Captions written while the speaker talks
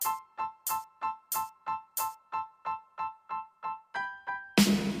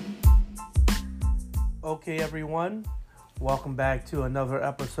Okay, everyone. Welcome back to another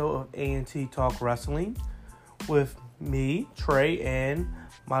episode of A&T Talk Wrestling with me, Trey, and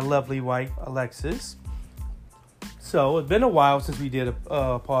my lovely wife, Alexis. So, it's been a while since we did a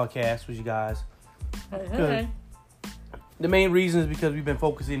podcast with you guys. Hey. The main reason is because we've been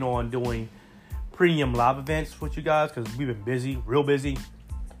focusing on doing premium live events with you guys because we've been busy, real busy.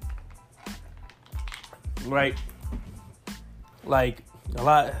 Right? Like, a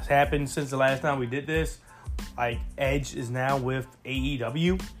lot has happened since the last time we did this. Like, Edge is now with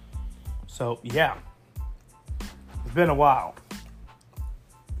AEW. So, yeah. It's been a while.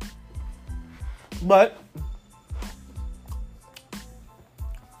 But,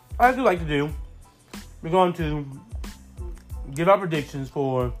 as we like to do, we're going to give our predictions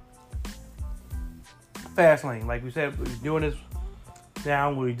for FastLane. Like we said, we're doing this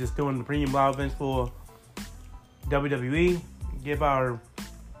now. We're just doing the premium live events for WWE. Give our,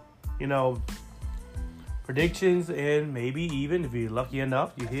 predictions, and maybe even, if you're lucky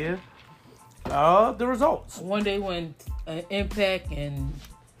enough, you hear the results. One day when Impact and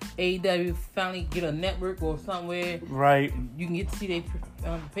AEW finally get a network or somewhere, right? You can get to see their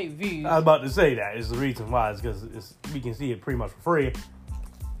pay-per-views. I was about to say that is the reason why. Is because we can see it pretty much for free.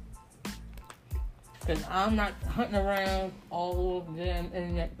 Because I'm not hunting around all over the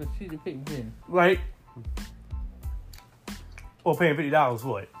internet to see the pay-per-view. Right. Or paying $50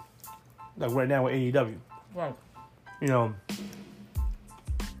 for it. Like right now with AEW. Right.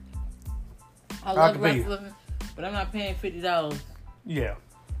 I love wrestling, but I'm not paying $50. Yeah.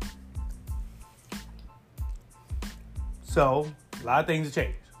 So, a lot of things have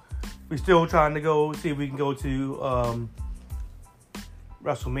changed. We're still trying to go see if we can go to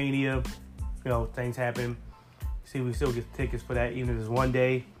WrestleMania. Things happen. See if we still get tickets for that, even if it's one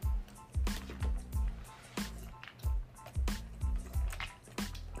day.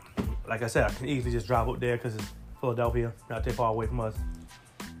 Like I said, I can easily just drive up there because it's Philadelphia, not too far away from us.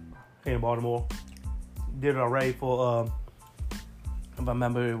 Here in Baltimore. Did it already for, if I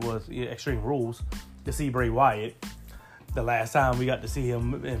remember, it was Extreme Rules to see Bray Wyatt. The last time we got to see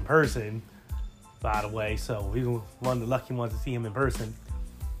him in person, by the way. So we were one of the lucky ones to see him in person.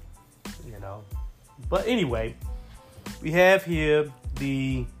 But anyway, we have here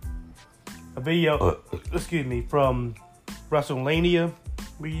a video, from WrestleMania.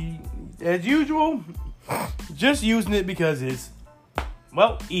 We, as usual, just using it because it's,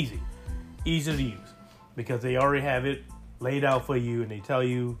 easy to use. Because they already have it laid out for you, and they tell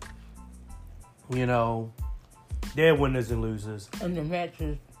you, their winners and losers. And the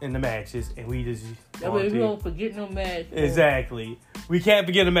matches. And we just... That way we don't forget no match. Exactly. We can't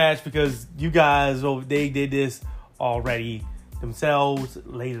forget a match because you guys, they did this already themselves,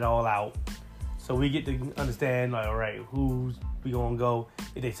 laid it all out. So we get to understand, like, all right, who's we gonna go.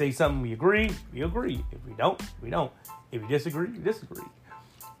 If they say something, we agree, we agree. If we don't, we don't. If we disagree, we disagree.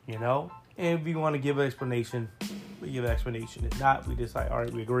 And if we want to give an explanation, we give an explanation. If not, we just like, all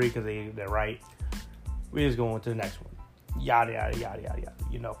right, we agree because they're right. We just go on to the next one. Yada, yada, yada, yada,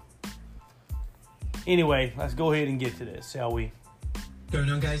 yada, Anyway, let's go ahead and get to this, shall we? Going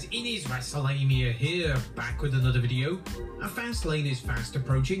on, guys, it is WrestleMania here, back with another video. Our FastLane is fast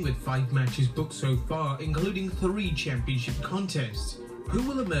approaching with 5 matches booked so far, including 3 championship contests. Who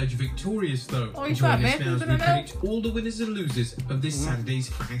will emerge victorious, though? Join us now as we predict all the winners and losers of this Saturday's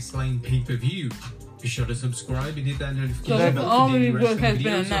FastLane pay-per-view. Be sure to subscribe and hit that notification bell for daily wrestling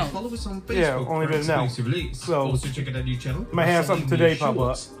videos, and follow us on Facebook for exclusive links. So, also check out our new channel. Might have something today pop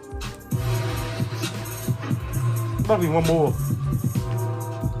up. Probably one more.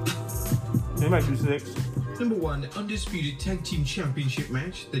 They might do 6. Number 1, Undisputed Tag Team Championship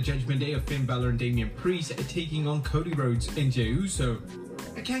match. The Judgment Day of Finn Balor and Damian Priest are taking on Cody Rhodes and Jey Uso.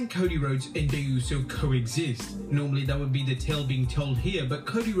 Can Cody Rhodes and Jey Uso coexist? Normally that would be the tale being told here, but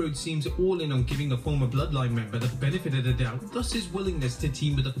Cody Rhodes seems all in on giving the former Bloodline member the benefit of the doubt, thus his willingness to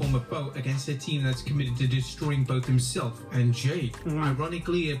team with a former foe against a team that's committed to destroying both himself and Jey.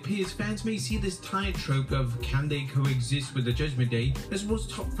 Ironically, it appears fans may see this tired trope of can they coexist with the Judgment Day as Raw's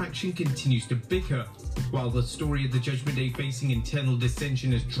top faction continues to bicker. While the story of the Judgment Day facing internal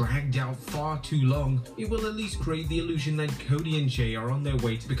dissension has dragged out far too long, it will at least create the illusion that Cody and Jey are on their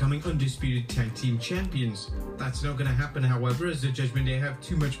way to becoming undisputed tag team champions. That's not going to happen, however, as the Judgment Day have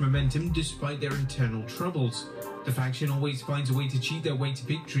too much momentum despite their internal troubles. The faction always finds a way to cheat their way to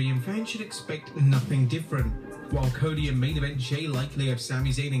victory, and fans should expect nothing different. While Cody and main event Jey likely have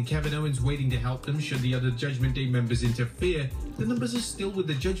Sami Zayn and Kevin Owens waiting to help them should the other Judgment Day members interfere, the numbers are still with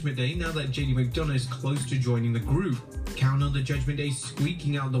the Judgment Day now that JD McDonough is close to joining the group. Count on the Judgment Day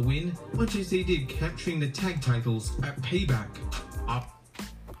squeaking out the win, much as they did capturing the tag titles at Payback.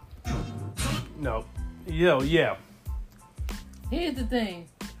 No. Yeah. Here's the thing.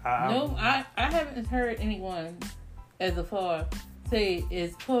 I haven't heard anyone as far say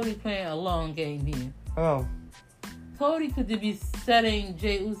is Cody playing a long game here. Oh. Cody could be setting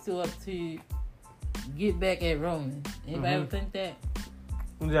Jey Uso up to get back at Roman. Anybody ever think that?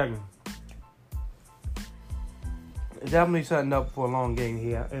 Exactly. Definitely setting up for a long game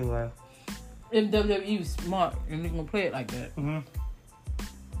here. Anyway. If WWE was smart and they're gonna play it like that. Mm-hmm.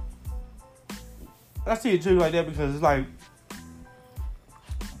 I see it too like that because it's like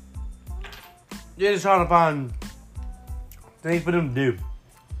they're just trying to find things for them to do.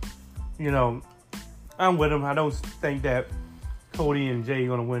 You know, I'm with them. I don't think that Cody and Jay are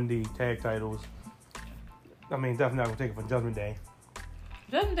gonna win the tag titles. I mean, definitely not gonna take it for Judgment Day.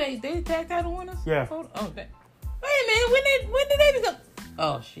 Judgment Day, they tag title winners? Yeah. Oh, okay. Wait a minute, when did they become?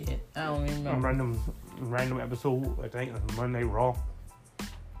 Oh shit, I don't even remember. Random episode, I think, on Monday Raw.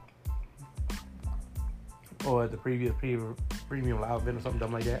 Or the previous premium live event or something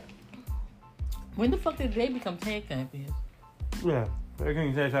dumb like that. When the fuck did they become tag champions? Yeah, they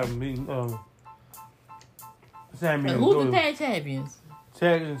can tag champions. Sammy and who's the tag champions?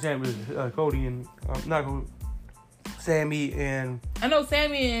 Tag champions, Cody and not Cody, Sammy and. I know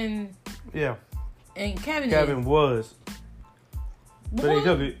Sammy and. Yeah. And Kevin. Kevin was. But they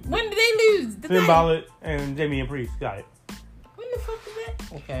took it. When did they lose? Finn Balor and Jamie and Priest got it. When the fuck was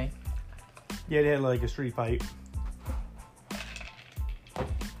that? Okay. Yeah, they had like a street fight.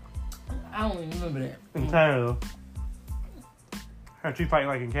 I don't even remember that. In Canada. Had a street fight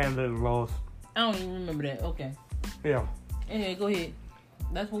like in Canada and lost. I don't even remember that. Okay. Yeah. Anyway, go ahead.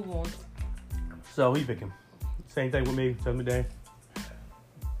 Let's move on. So he picking. Same thing with me, Judgment Day.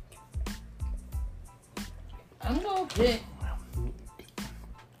 I'm gonna pick.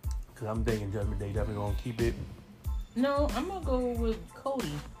 Cause I'm thinking Judgment Day definitely gonna keep it. No, I'm gonna go with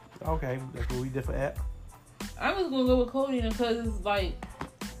Cody. Okay, that's what we differ at. I'm just gonna go with Cody because it's like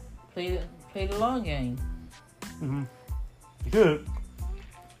play the long game. Mm-hmm. Good.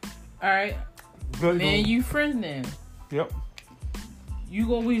 All right. Good. Man, you friends now. Yep. You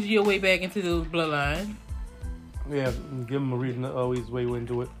gonna weasel your way back into the bloodline. Yeah, give them a reason to always way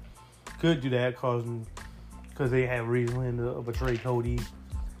into it. Could do that because they have reason to betray Cody,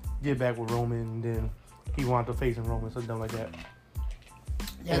 get back with Roman, and then he wanted to face Roman, something like that.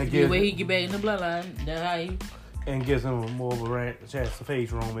 That's the way he get back in the bloodline. That's how he. And gives him more of a chance to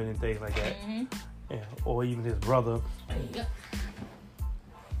face Roman and things like that. Mm-hmm. Yeah, or even his brother. Yep.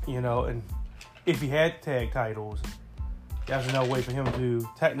 You know, and if he had tag titles, that's another way for him to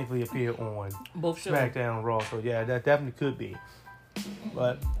technically appear on both shows. SmackDown and Raw. So yeah, that definitely could be.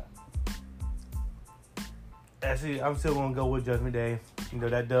 But that's it. I'm still gonna go with Judgment Day. You know,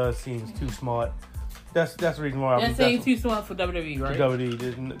 that does seem too smart. That's the reason why. That seems too smart for WWE, right? For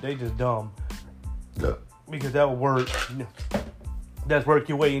WWE, they just dumb. Because that will work. That's work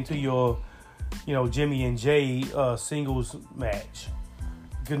your way into your, Jimmy and Jay singles match.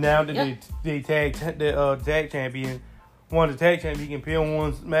 Because now that they tag champion, one of the tag champions, he can appear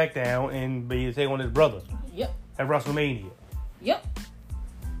on SmackDown and take on his brother. Yep. At WrestleMania. Yep.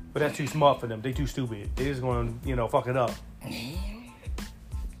 But that's too smart for them. They too stupid. They just going to, fuck it up.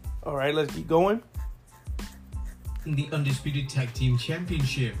 All right, let's keep going. The Undisputed Tag Team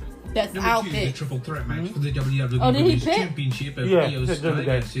Championship. That's Number out 2, there. the triple threat match for the WWE Women's Championship of Yeah, Io Sky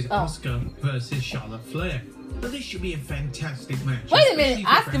versus Oh. Asuka versus Charlotte Flair. Now this should be a fantastic match. Wait a minute,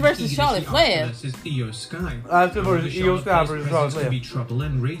 especially for Asuka fans versus eager to Charlotte see Flair? Asuka versus Io Sky. Asuka versus Io Sky versus Charlotte Flair. Could be trouble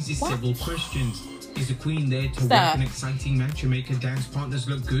and raises several questions. Is the Queen there to work an exciting match and make her dance partners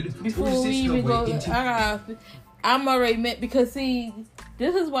look good? Before or is we this even her go, way into... I'm already met because see,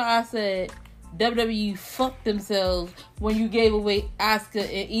 this is why I said WWE fucked themselves when you gave away Asuka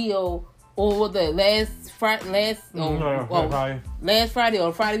and Io or last Friday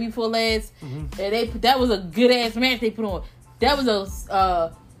or Friday before last, and that was a good ass match they put on. That was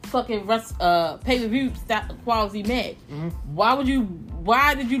a fucking pay per view quality match. Why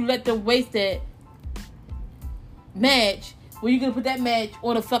did you let them waste that match when you gonna put that match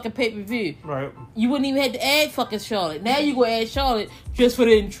on a fucking pay per view? Right. You wouldn't even have to add fucking Charlotte. Now you gonna add Charlotte just for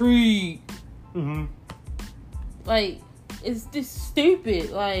the intrigue. Mm-hmm. Like, it's just stupid.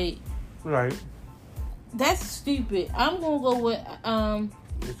 Like, right. That's stupid. I'm gonna go with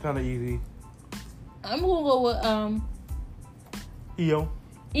It's kind of easy. I'm gonna go with Io.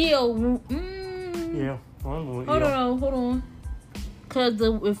 Yeah. Hold on. Cause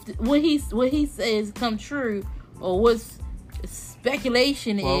what he says come true, or what's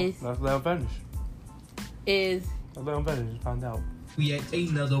speculation is. Let's let him finish. Let's let him finish. Just find out. We had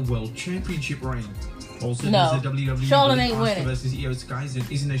another World Championship reign. Also, No. does the WWE Charlotte believe ain't Asuka winning. versus Io Sky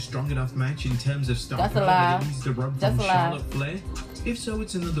isn't a strong enough match in terms of star That's a power lie. that it needs to rub That's from a lie. Charlotte Flair? If so,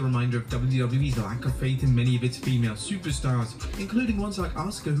 it's another reminder of WWE's lack of faith in many of its female superstars, including ones like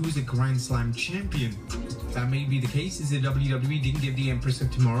Asuka, who is a Grand Slam champion. That may be the case as the WWE didn't give the Empress of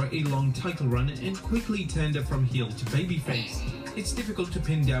Tomorrow a long title run and quickly turned her from heel to babyface. It's difficult to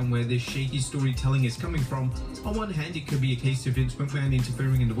pin down where this shaky storytelling is coming from. On one hand, it could be a case of Vince McMahon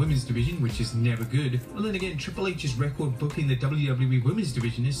interfering in the women's division, which is never good. And then again, Triple H's record book in the WWE women's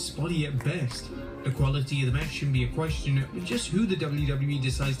division is spotty at best. The quality of the match shouldn't be a question, but just who the WWE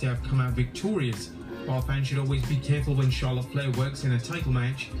decides to have come out victorious. While fans should always be careful when Charlotte Flair works in a title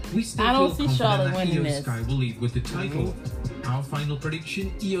match, we still I don't feel see Charlotte confident that winning Io this. Sky will lead with the title. Our final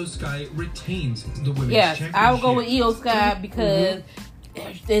prediction, Io Sky retains the women's Yes, championship. I would go with Io Sky because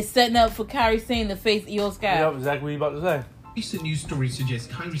they're setting up for Kairi Sane to face Io Sky. Yep, exactly what you about to say. Recent news stories suggest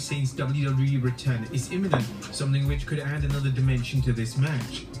Kairi Sane's WWE return is imminent, something which could add another dimension to this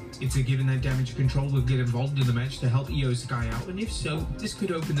match. It's a given that Damage Control will get involved in the match to help Io Sky out, and if so, this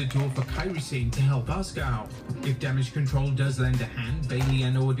could open the door for Kairi Sane to help Asuka out. If Damage Control does lend a hand, Bayley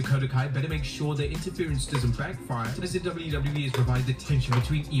and or Dakota Kai better make sure their interference doesn't backfire, as the WWE has provided the tension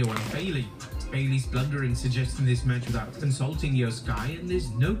between Io and Bayley. Bayley's blundering suggesting this match without consulting Io Sky, and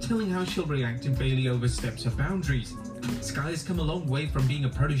there's no telling how she'll react if Bayley oversteps her boundaries. Sky has come a long way from being a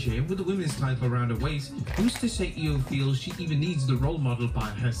protege, and with the women's title around her waist, who's to say Io feels she even needs the role model by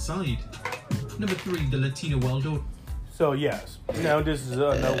her side? Number 3, the Latina World Order. So yes, now this is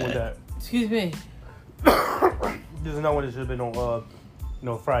another one that Excuse me. this is another one that should have been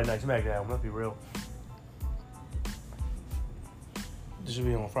on Friday Night SmackDown. Let's be real. This should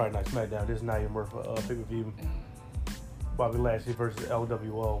be on Friday Night SmackDown. This is not even worth a pay-per-view. Bobby Lashley versus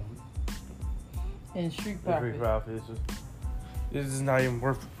LWO. And Street Street Profits. Profits. This is not even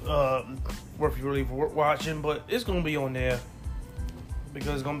worth you really watching, but it's gonna be on there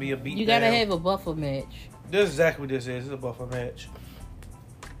because it's gonna be a beat. You gotta have a buffer match. This is exactly what this is. It's a buffer match.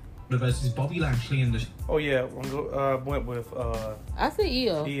 Versus Bobby Lashley and the Oh yeah, went with I say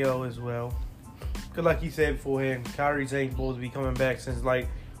Io. Io as well. Cause like you said beforehand, Kairi Sane supposed to be coming back since like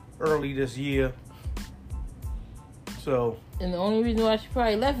early this year. So And the only reason why she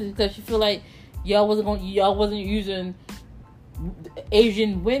probably left is because she feel like y'all wasn't using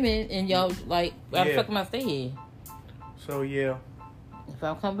Asian women, and y'all like, why the fuck am I stay here? So yeah, If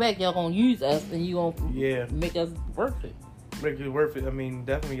I come back, y'all gonna use us, and you gonna make us worth it. make it worth it. I mean,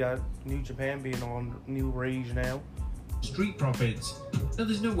 definitely got New Japan being on new rage now. Street Profits. Now,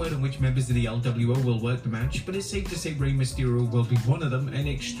 there's no word on which members of the LWO will work the match, but it's safe to say Rey Mysterio will be one of them, and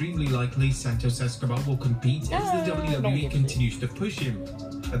extremely likely Santos Escobar will compete as the WWE continues to push him.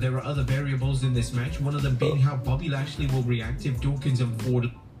 There are other variables in this match, one of them being how Bobby Lashley will react if Dawkins and Ford...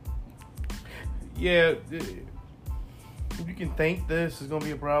 Yeah, you can think this is gonna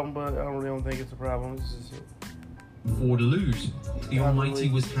be a problem, but I really don't think it's a problem. This is it. Ford lose. The Almighty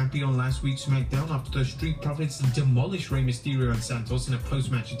was happy on last week's SmackDown after the Street Profits demolished Rey Mysterio and Santos in a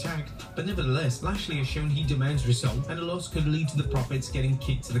post-match attack, but nevertheless, Lashley has shown he demands result, and a loss could lead to the Profits getting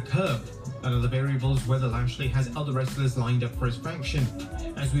kicked to the curb. Another variable is whether Lashley has other wrestlers lined up for his faction.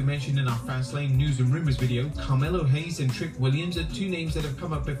 As we mentioned in our FastLane News and Rumors video, Carmelo Hayes and Trick Williams are two names that have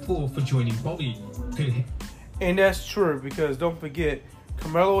come up before for joining Bobby. And that's true, because don't forget,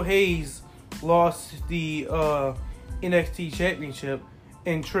 Carmelo Hayes lost the NXT Championship,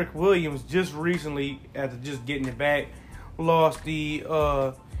 and Trick Williams just recently, after just getting it back, lost the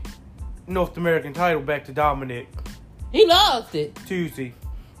North American title back to Dominic. He lost it Tuesday,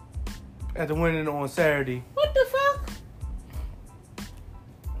 after winning on Saturday. What the fuck?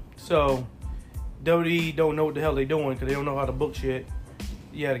 So, WWE don't know what the hell they're doing, because they don't know how to book shit.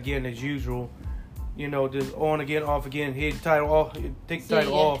 Yet again, as usual. You know, just on again, off again, hit the title off, take the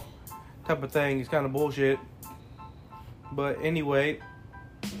title off, type of thing. It's kind of bullshit. But anyway,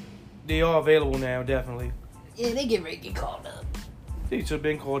 they are available now, definitely. Yeah, they get ready to get called up. They should have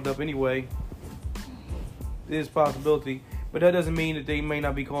been called up anyway. There's a possibility. But that doesn't mean that they may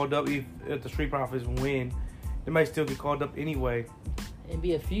not be called up if the Street Profits win. They might still get called up anyway. And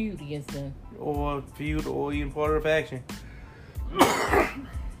be a feud against them. Or feud, or even part of the faction.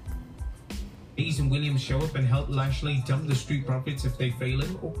 Hayes and Williams show up and help Lashley dump the Street Profits if they fail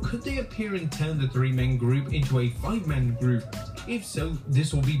him, or could they appear and turn the three-man group into a five-man group? If so,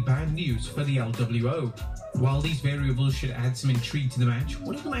 this will be bad news for the LWO. While these variables should add some intrigue to the match,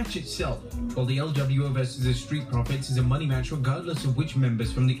 what of the match itself? Well, the LWO versus the Street Profits is a money match regardless of which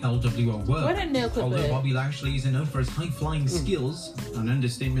members from the LWO were. Although Bobby Lashley isn't known for his high-flying skills, an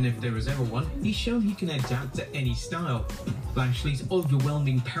understatement if there was ever one, he's shown he can adapt to any style. Lashley's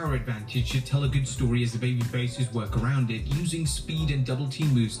overwhelming power advantage should tell a good story as the babyfaces work around it, using speed and double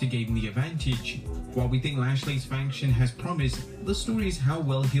team moves to gain the advantage. While we think Lashley's faction has promise, the story is how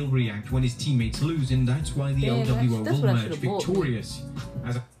well he'll react when his teammates lose, and that's why the LWO will emerge victorious.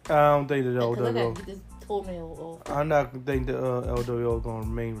 I don't think the I gotta LWO. get this toenail off. I'm not think the LWO is gonna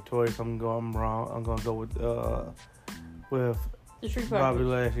remain victorious. I'm wrong. I'm gonna go with The Street Bobby Profits.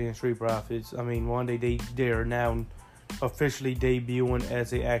 Lashley and Street Profits. I mean, one day they are now officially debuting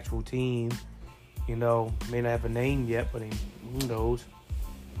as an actual team. You know, may not have a name yet, but who knows?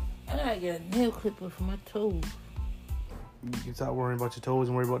 I gotta get a nail clipper for my toes. You can stop worrying about your toes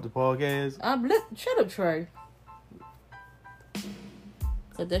and worry about the podcast. Shut up, Trey.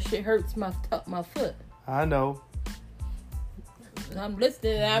 Cause that shit hurts my foot. I know. I'm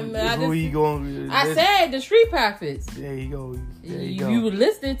listening. Who you going? I said the Street Profits. There you go. You were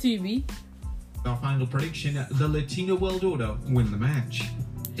listening to me. Our final prediction, the Latino World Order win the match.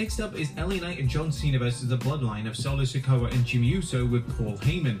 Next up is LA Knight and John Cena versus the Bloodline of Solo Sikoa and Jimmy Uso with Paul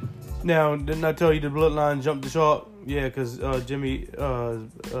Heyman. Now, didn't I tell you the Bloodline jumped the shark? Yeah, because Jimmy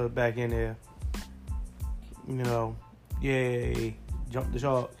back in there. You know, yay, jumped the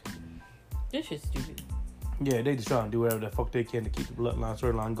shark. This shit's stupid. Yeah, they just trying to do whatever the fuck they can to keep the Bloodline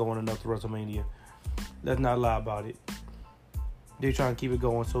storyline going enough to WrestleMania. Let's not lie about it. They're trying to keep it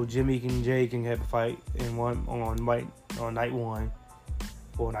going so Jimmy and Jay can have a fight on night one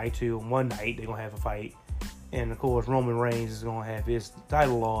or night two. On one night, they're going to have a fight. And, of course, Roman Reigns is going to have his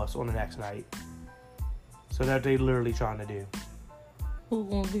title loss on the next night. So that's what they're literally trying to do.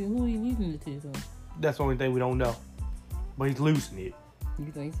 Who are you losing it to, though? That's the only thing we don't know. But he's losing it.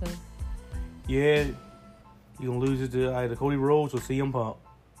 You think so? Yeah. You're going to lose it to either Cody Rhodes or CM Punk.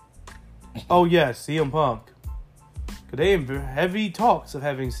 Oh, yes, CM Punk. Because they in heavy talks of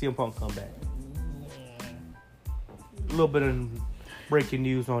having CM Punk come back. A little bit of breaking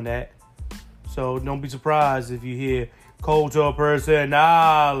news on that. So don't be surprised if you hear Culture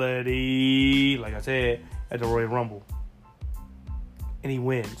Personality, like I said, at the Royal Rumble. And he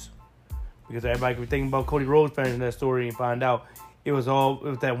wins. Because everybody can be thinking about Cody Rhodes fans in that story and find out it was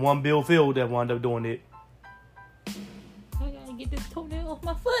that one Bill Field that wound up doing it. I gotta get this toenail off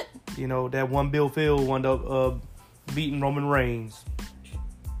my foot. You know, that one Bill Field wound up beating Roman Reigns.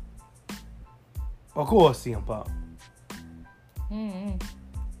 Of course, CM Punk.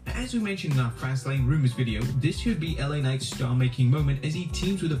 As we mentioned in our FastLane Rumors video, this should be LA Knight's star-making moment as he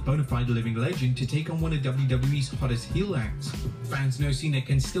teams with a bona fide living legend to take on one of WWE's hottest heel acts. Fans know Cena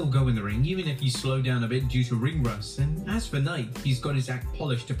can still go in the ring even if he's slowed down a bit due to ring rust, and as for Knight, he's got his act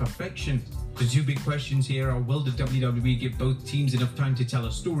polished to perfection. The two big questions here are, will the WWE give both teams enough time to tell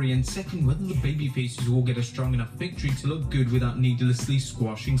a story, and second, whether the babyfaces will get a strong enough victory to look good without needlessly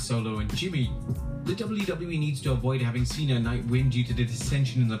squashing Solo and Jimmy. The WWE needs to avoid having Cena and Knight win due to the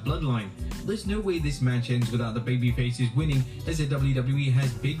dissension in the bloodline. There's no way this match ends without the babyfaces winning, as the WWE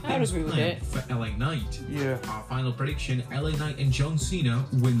has big things planned for LA Knight. Yeah. Our final prediction, LA Knight and John Cena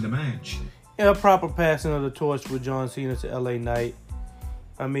win the match. Yeah, proper passing of the torch with John Cena to LA Knight.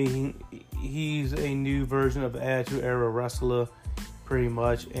 I mean, he's a new version of the Attitude Era wrestler, pretty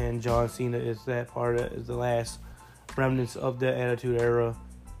much, and John Cena is that part is the last remnants of the Attitude Era,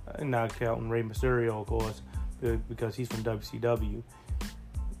 not counting Rey Mysterio, of course, because he's from WCW.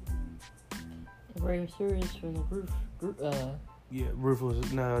 Rey Mysterio is from the Yeah,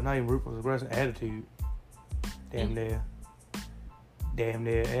 Ruthless, no, not even Ruthless Aggression, Attitude. Damn near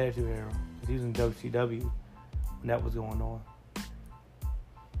Attitude Era. He was in WCW when that was going on.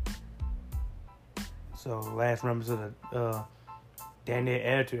 So, last remnants of the damn near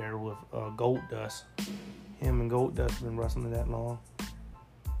Attitude Era with Gold Dust. Him and Gold Dust have been wrestling that long.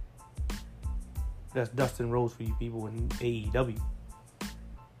 That's Dustin Rhodes for you people in AEW.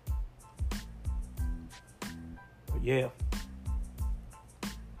 But yeah.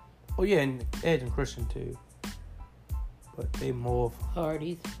 Oh yeah, and Edge and Christian too. But they more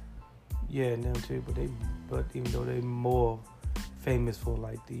Hardys. Yeah, and them too. But even though they more famous for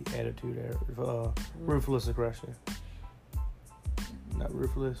like the Attitude Era, Ruthless Aggression. Not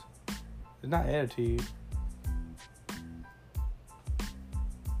Ruthless. It's not Attitude.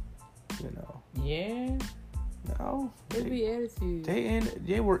 You know. Yeah. No. They be Attitude.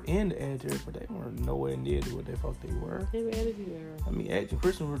 They were in the Attitude, but they weren't nowhere near to what the fuck they were. They were Attitude Era. I mean, Edge and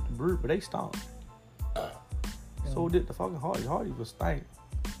Christian were the Brute, but they stomped. So did the fucking Hardy. Hardy was stank.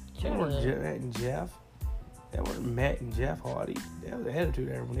 That weren't Matt and Jeff. That weren't Matt and Jeff Hardy. That was the attitude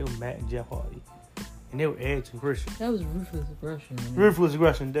era when they were Matt and Jeff Hardy. And they were Edge and Christian. That was ruthless aggression. Ruthless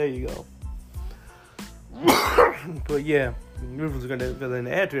aggression. There you go. But yeah, ruthless aggression in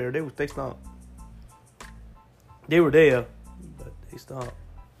the attitude era, they stunk. They were there, but they stunk.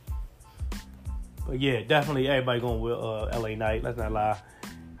 But yeah, definitely everybody going with LA Knight. Let's not lie.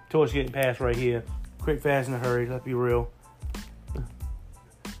 Torch getting passed right here. Quick, fast, in a hurry. Let's be real.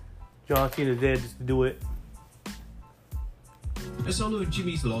 John Cena's there just to do it. A Solo and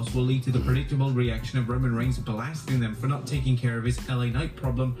Jimmy's loss will lead to the predictable reaction of Roman Reigns blasting them for not taking care of his LA Knight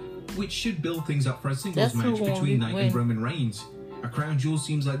problem, which should build things up for a singles match between Knight and Roman Reigns. A crown jewel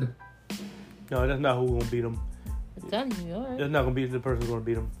seems like the... No, that's not who's going to beat him. I'm telling you, all right. That's not going to be the person who's going to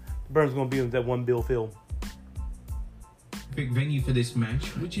beat him. The person's going to beat him with that one bill film. Big venue for this match,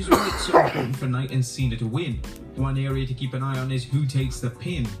 which is why it's so important for Knight and Cena to win. One area to keep an eye on is who takes the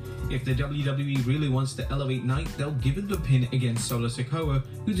pin. If the WWE really wants to elevate Knight, they'll give him the pin against Solo Sikoa,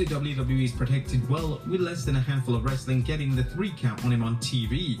 who the WWE's protected well, with less than a handful of wrestling getting the 3 count on him on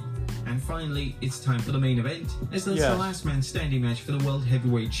TV. And finally, it's time for the main event, as it's the last man standing match for the World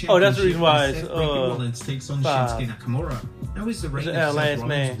Heavyweight Championship. Oh, that's the reason why Seth Rollins takes on 5. Shinsuke Nakamura. Now is the reign of Seth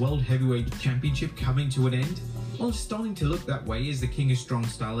Rollins' World Heavyweight Championship coming to an end? Well, it's starting to look that way, as the King of Strong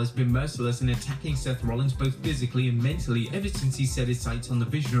Style has been merciless in attacking Seth Rollins both physically and mentally ever since he set his sights on the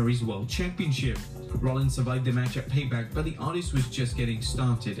Visionaries World Championship. Rollins survived the match at Payback, but the artist was just getting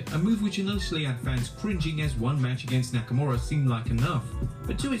started, a move which initially had fans cringing as one match against Nakamura seemed like enough.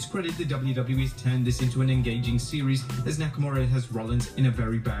 But to its credit, the WWE has turned this into an engaging series, as Nakamura has Rollins in a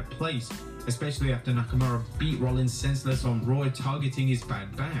very bad place, especially after Nakamura beat Rollins senseless on Raw, targeting his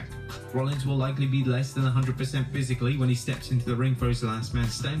bad back. Rollins will likely be less than 100% physically when he steps into the ring for his last man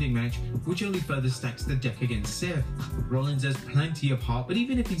standing match, which only further stacks the deck against Seth. Rollins has plenty of heart, but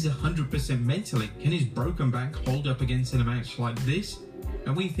even if he's 100% mentally, can his broken back hold up against in a match like this?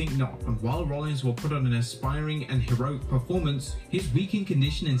 And we think not, and while Rollins will put on an aspiring and heroic performance, his weakened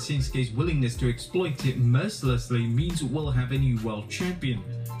condition and Shinsuke's willingness to exploit it mercilessly means we'll have a new world champion.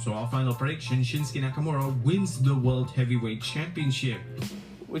 So our final prediction, Shinsuke Nakamura wins the World Heavyweight Championship.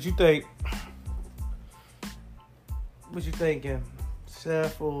 What you think? What you thinking?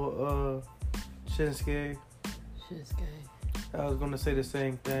 Seth or Shinsuke? Shinsuke. I was gonna say the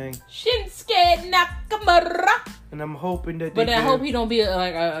same thing. Shinsuke Nakamura. And I'm hoping that. But I hope he don't be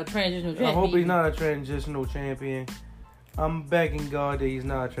a transitional champion. I hope he's not a transitional champion. I'm begging God that he's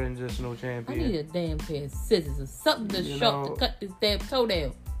not a transitional champion. I need a damn pair of scissors or something to cut this damn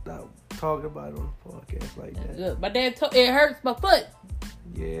toenail. Stop talking about it on the podcast like that. Good. My damn toe, it hurts my foot.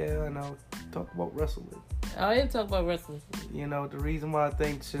 Yeah, I know. Talk about wrestling. I am talking about wrestling. You know, the reason why I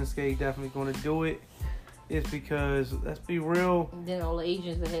think Shinsuke definitely going to do it is because, let's be real. And then all the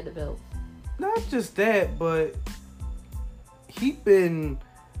agents that had the belt. Not just that, but he been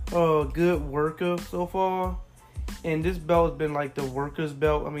a good worker so far. And this belt has been like the worker's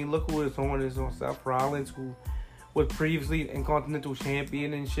belt. I mean, look who it's on. It's on Seth Rollins, who was previously Intercontinental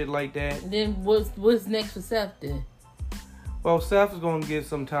Champion and shit like that. And then what's next for Seth then? Well, Seth is going to get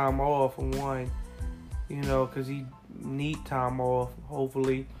some time off for one. You know, because he need time off,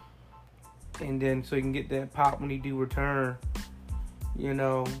 hopefully. And then so he can get that pop when he do return. You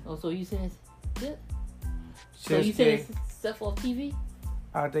know. Oh, so you saying yeah. So you saying Seth off TV?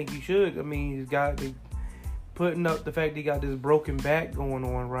 I think you should. I mean, he's got putting up the fact that he got this broken back going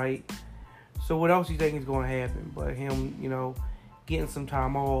on, right? So what else do you think is going to happen but him, you know, getting some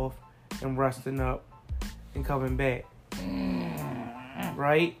time off and resting up and coming back?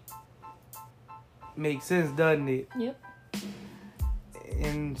 Right? Makes sense, doesn't it? Yep.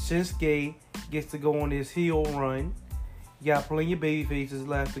 And Shinsuke gets to go on this heel run. You got plenty of baby faces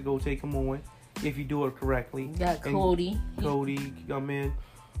left to go take him on if you do it correctly. You got Cody. Cody come in,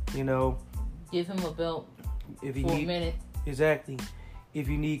 you know. Give him a belt if you for need, a minute. Exactly. If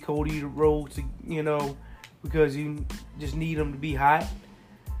you need Cody to roll to, you know, because you just need him to be hot,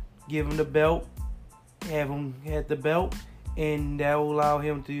 give him the belt, have him at the belt, and that will allow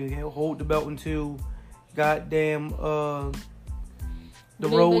him to hold the belt until goddamn the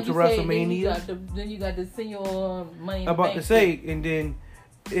road to WrestleMania. Then you got the senior money. I'm about to say, and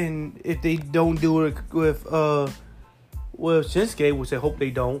if they don't do it with Shinsuke, which I hope they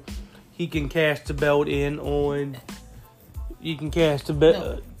don't, he can cash the belt in on. You can cash the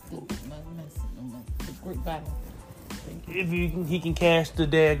belt. If he can cash the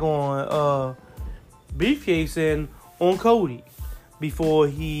daggone briefcase in on Cody before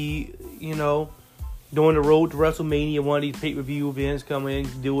he, you know, during the road to WrestleMania, one of these pay-per-view events, come in,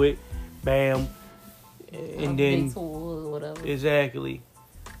 do it, bam, and then or whatever. Exactly.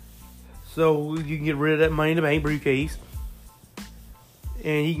 So you can get rid of that Money in the Bank briefcase,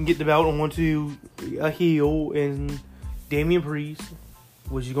 and he can get the belt onto a heel and Damian Priest,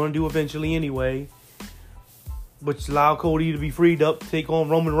 which he's going to do eventually anyway. Which allow Cody to be freed up to take on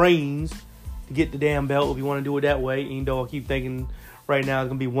Roman Reigns to get the damn belt if you want to do it that way. Even though I keep thinking right now it's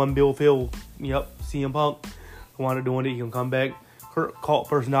going to be one Bill Phil. Yep, CM Punk. Wanted doing it. He can come back. Cult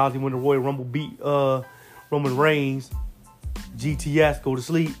personality when the Royal Rumble beat Roman Reigns. GTS, go to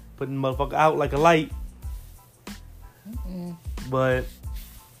sleep. Putting the motherfucker out like a light. But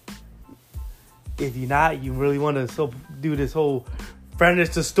if you're not, you really want to do this whole finish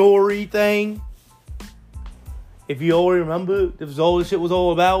the story thing. If you already remember, this was all this shit was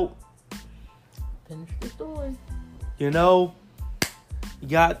all about. Finish the story. You know, you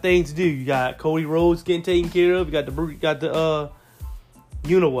got things to do. You got Cody Rhodes getting taken care of. You got the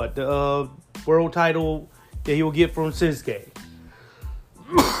you know what, the world title that he will get from Shinsuke.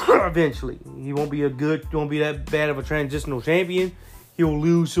 Eventually, he won't be that bad of a transitional champion. He'll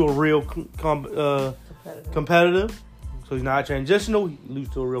lose to a real competitor. So he's not transitional. He lose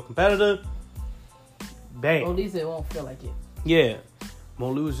to a real competitor. Bam. Or at least it won't feel like it. Yeah.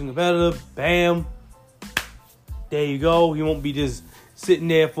 Won't lose to a competitor. Bam. There you go. He won't be just sitting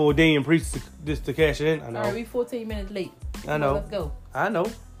there for Damian Priest just to cash it in. I know. All right, we 14 minutes late. I know. Let's go. I know.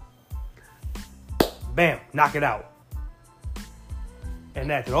 Bam. Knock it out.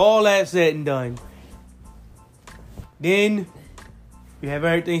 And after all that said and done, then you have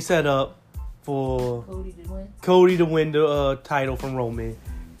everything set up for Cody to win the title from Roman.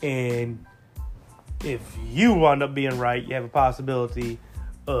 And if you wind up being right, you have a possibility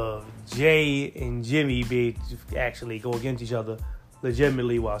of Jay and Jimmy be actually go against each other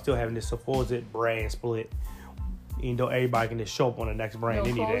legitimately while still having this supposed brand split. Even though everybody can just show up on the next brand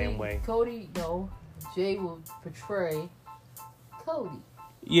damn way. Jay will portray Cody.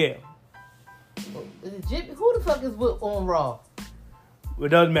 Yeah. Who the fuck is on Raw? It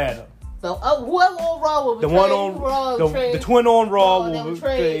doesn't matter. So whoever on Raw will betray the twin on Raw will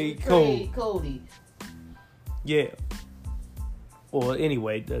trade Cody. Yeah. Well,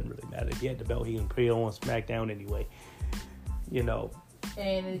 anyway, it doesn't really matter. If he had the belt, he can put it on SmackDown anyway. You know.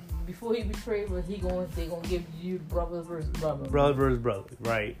 And before he betrayed, they gonna give you brother versus brother. Brother versus brother,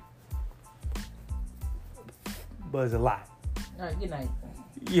 right? But it's a lot. All right, good night.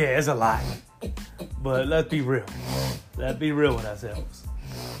 Yeah, it's a lot. But let's be real. Let's be real with ourselves.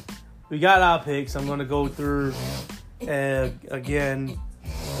 We got our picks. I'm gonna go through again,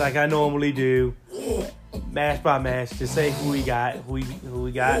 like I normally do, match by match, to say who we got, who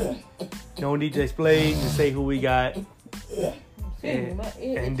we got. No need to explain. Just say who we got.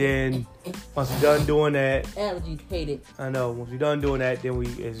 And then once we're done doing that, allergies hate it. I know. Once we're done doing that, then we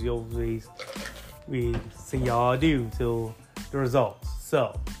see y'all do till the results.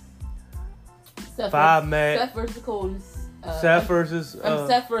 So Seth versus Cody. Seth versus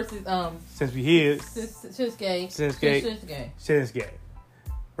since we here Shinsuke.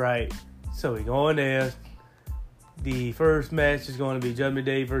 Right. So we go in there. The first match is going to be Judgment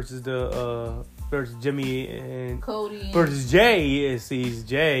Day versus Jimmy and Cody versus Jay. It sees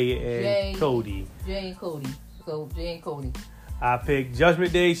Jay and Cody. Jay and Cody. So Jay and Cody. I picked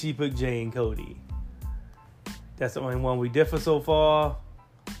Judgment Day. She picked Jay and Cody. That's the only one we differ so far.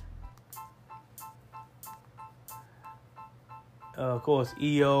 Of course,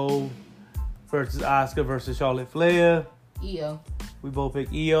 EO versus Asuka versus Charlotte Flair. EO. We both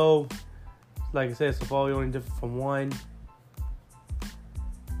picked EO. Like I said, so far we only differ from one.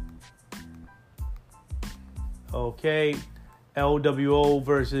 Okay. LWO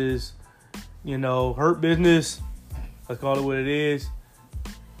versus, Hurt Business. Let's call it what it is.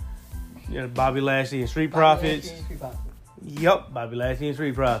 Bobby Lashley and Street Profits. Yep, Bobby Lashley and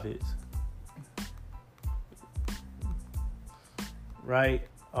Street Profits. Right.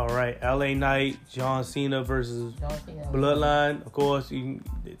 All right. LA Knight, John Cena versus Bloodline. Of course, you can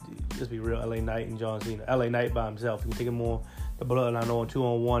just be real. LA Knight and John Cena. LA Knight by himself. You can take him on the Bloodline on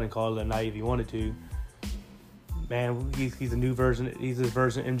 2-on-1 and call it a night if you wanted to. Man, he's a new version. He's his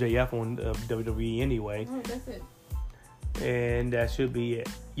version of MJF on WWE anyway. Oh, that's it. And that should be it.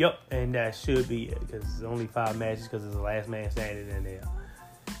 Yep, and that should be it because it's only 5 matches because it's the last man standing in there.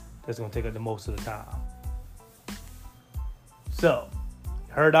 That's going to take up the most of the time. So,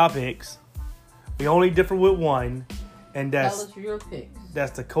 heard our picks. We only differ with one, and that's tell us your picks.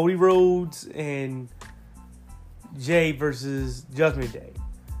 That's the Cody Rhodes and Jay versus Judgment Day.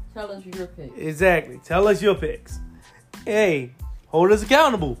 Tell us your picks. Exactly. Tell us your picks. Hey, hold us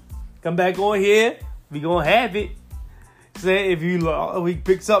accountable. Come back on here. We gonna have it. Say if we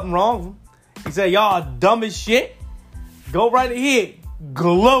pick something wrong, You say y'all dumb as shit. Go right ahead.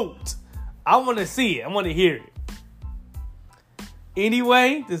 Gloat. I want to see it. I want to hear it.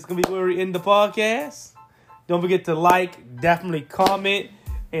 Anyway, this is going to be where we end the podcast. Don't forget to like, definitely comment,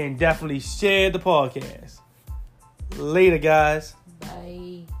 and definitely share the podcast. Later, guys. Bye.